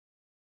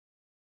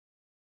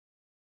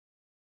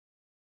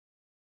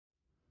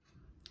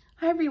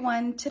Hi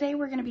everyone, today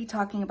we're going to be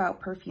talking about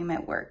perfume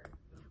at work.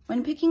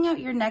 When picking out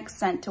your next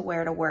scent to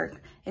wear to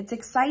work, it's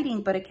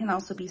exciting, but it can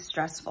also be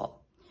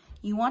stressful.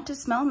 You want to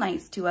smell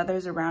nice to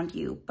others around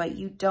you, but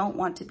you don't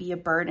want to be a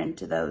burden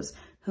to those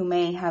who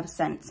may have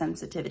scent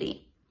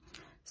sensitivity.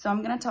 So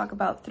I'm going to talk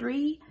about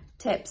 3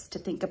 tips to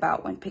think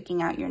about when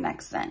picking out your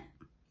next scent.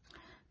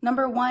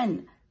 Number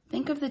 1,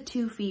 think of the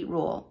 2 feet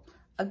rule.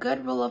 A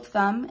good rule of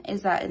thumb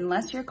is that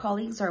unless your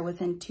colleagues are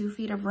within 2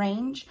 feet of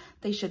range,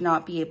 they should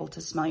not be able to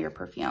smell your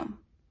perfume.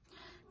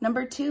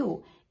 Number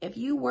 2, if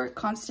you work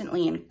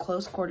constantly in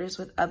close quarters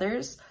with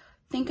others,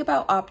 think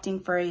about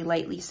opting for a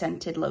lightly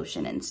scented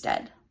lotion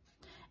instead.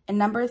 And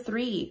number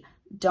 3,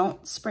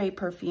 don't spray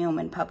perfume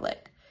in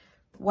public.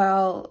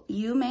 While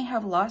you may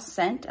have lost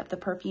scent of the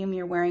perfume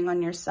you're wearing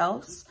on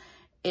yourselves,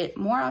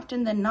 more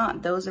often than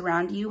not, those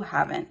around you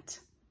haven't.